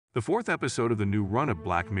The fourth episode of the new run of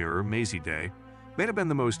Black Mirror, Mazey Day, may have been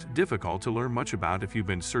the most difficult to learn much about if you've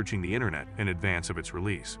been searching the internet in advance of its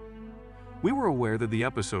release. We were aware that the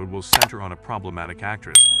episode will center on a problematic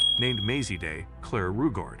actress named Mazey Day, Claire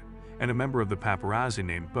Rugard, and a member of the paparazzi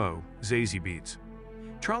named Beau, Zazie Beetz.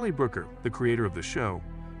 Charlie Brooker, the creator of the show,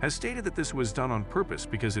 has stated that this was done on purpose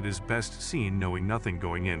because it is best seen knowing nothing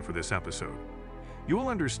going in for this episode. You will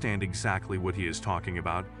understand exactly what he is talking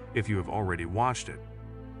about if you have already watched it.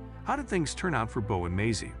 How did things turn out for Beau and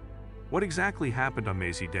Mazey? What exactly happened on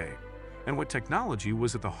Mazey Day? And what technology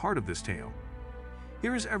was at the heart of this tale?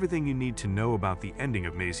 Here is everything you need to know about the ending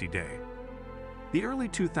of Mazey Day. The early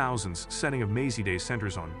 2000s setting of Mazey Day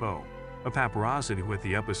centers on Beau, a paparazzi who at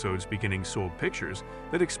the episode's beginning sold pictures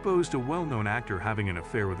that exposed a well-known actor having an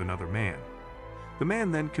affair with another man. The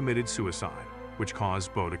man then committed suicide, which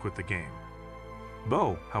caused Beau to quit the game.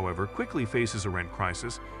 Beau, however, quickly faces a rent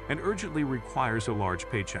crisis and urgently requires a large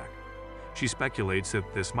paycheck. She speculates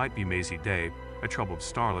that this might be Mazey Day, a troubled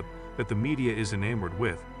starlet that the media is enamored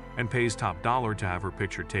with, and pays top dollar to have her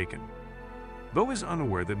picture taken. Beau is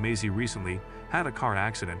unaware that Mazey recently had a car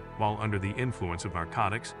accident while under the influence of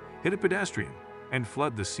narcotics, hit a pedestrian, and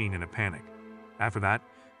fled the scene in a panic. After that,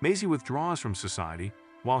 Mazey withdraws from society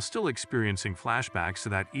while still experiencing flashbacks to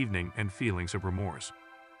that evening and feelings of remorse.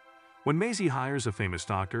 When Mazey hires a famous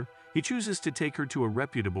doctor, he chooses to take her to a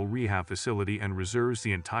reputable rehab facility and reserves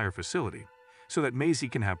the entire facility so that Mazey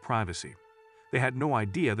can have privacy. They had no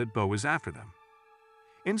idea that Beau is after them.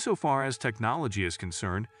 Insofar as technology is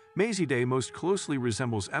concerned, Mazey Day most closely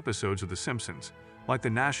resembles episodes of The Simpsons, like the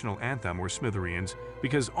national anthem or Smithereens,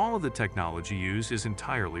 because all of the technology used is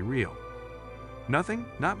entirely real. Nothing,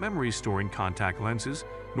 not memory storing contact lenses,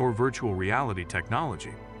 nor virtual reality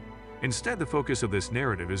technology. Instead, the focus of this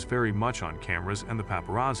narrative is very much on cameras and the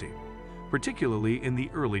paparazzi, particularly in the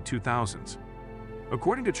early 2000s.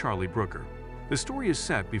 According to Charlie Brooker, the story is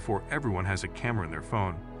set before everyone has a camera in their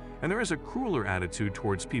phone, and there is a crueler attitude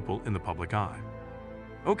towards people in the public eye.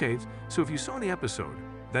 Okay, so if you saw the episode,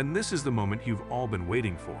 then this is the moment you've all been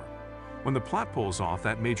waiting for, when the plot pulls off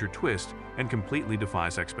that major twist and completely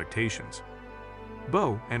defies expectations.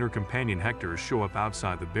 Beau and her companion Hector show up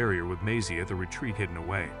outside the barrier with Mazey at the retreat hidden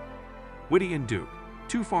away. Whitty and Duke,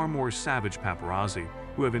 two far more savage paparazzi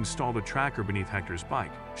who have installed a tracker beneath Hector's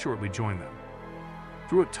bike, shortly join them.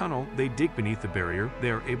 Through a tunnel they dig beneath the barrier, they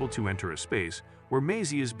are able to enter a space where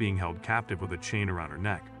Mazey is being held captive with a chain around her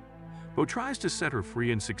neck. Beau tries to set her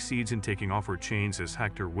free and succeeds in taking off her chains as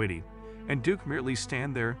Hector, Whitty, and Duke merely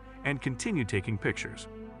stand there and continue taking pictures.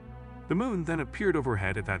 The moon then appeared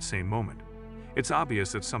overhead at that same moment. It's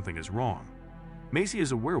obvious that something is wrong. Mazey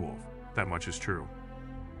is a werewolf, that much is true.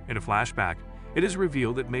 In a flashback, it is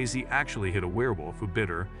revealed that Mazey actually hit a werewolf who bit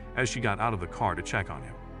her as she got out of the car to check on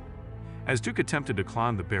him. As Duke attempted to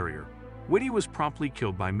climb the barrier, Whitty was promptly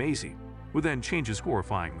killed by Mazey, who then changes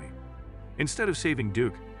horrifyingly. Instead of saving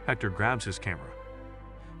Duke, Hector grabs his camera.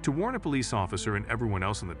 To warn a police officer and everyone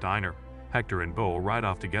else in the diner, Hector and Beau ride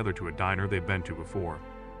off together to a diner they've been to before.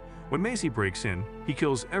 When Mazey breaks in, he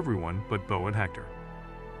kills everyone but Beau and Hector.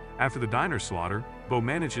 After the diner slaughter, Beau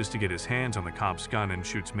manages to get his hands on the cop's gun and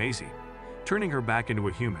shoots Mazey, turning her back into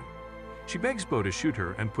a human. She begs Beau to shoot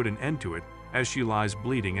her and put an end to it as she lies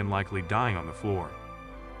bleeding and likely dying on the floor.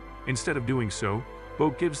 Instead of doing so,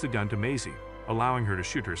 Beau gives the gun to Mazey, allowing her to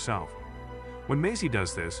shoot herself. When Mazey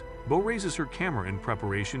does this, Beau raises her camera in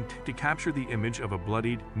preparation to capture the image of a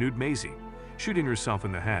bloodied, nude Mazey, shooting herself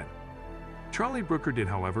in the head. Charlie Brooker did,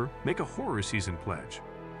 however, make a horror season pledge,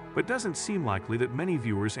 but doesn't seem likely that many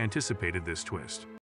viewers anticipated this twist.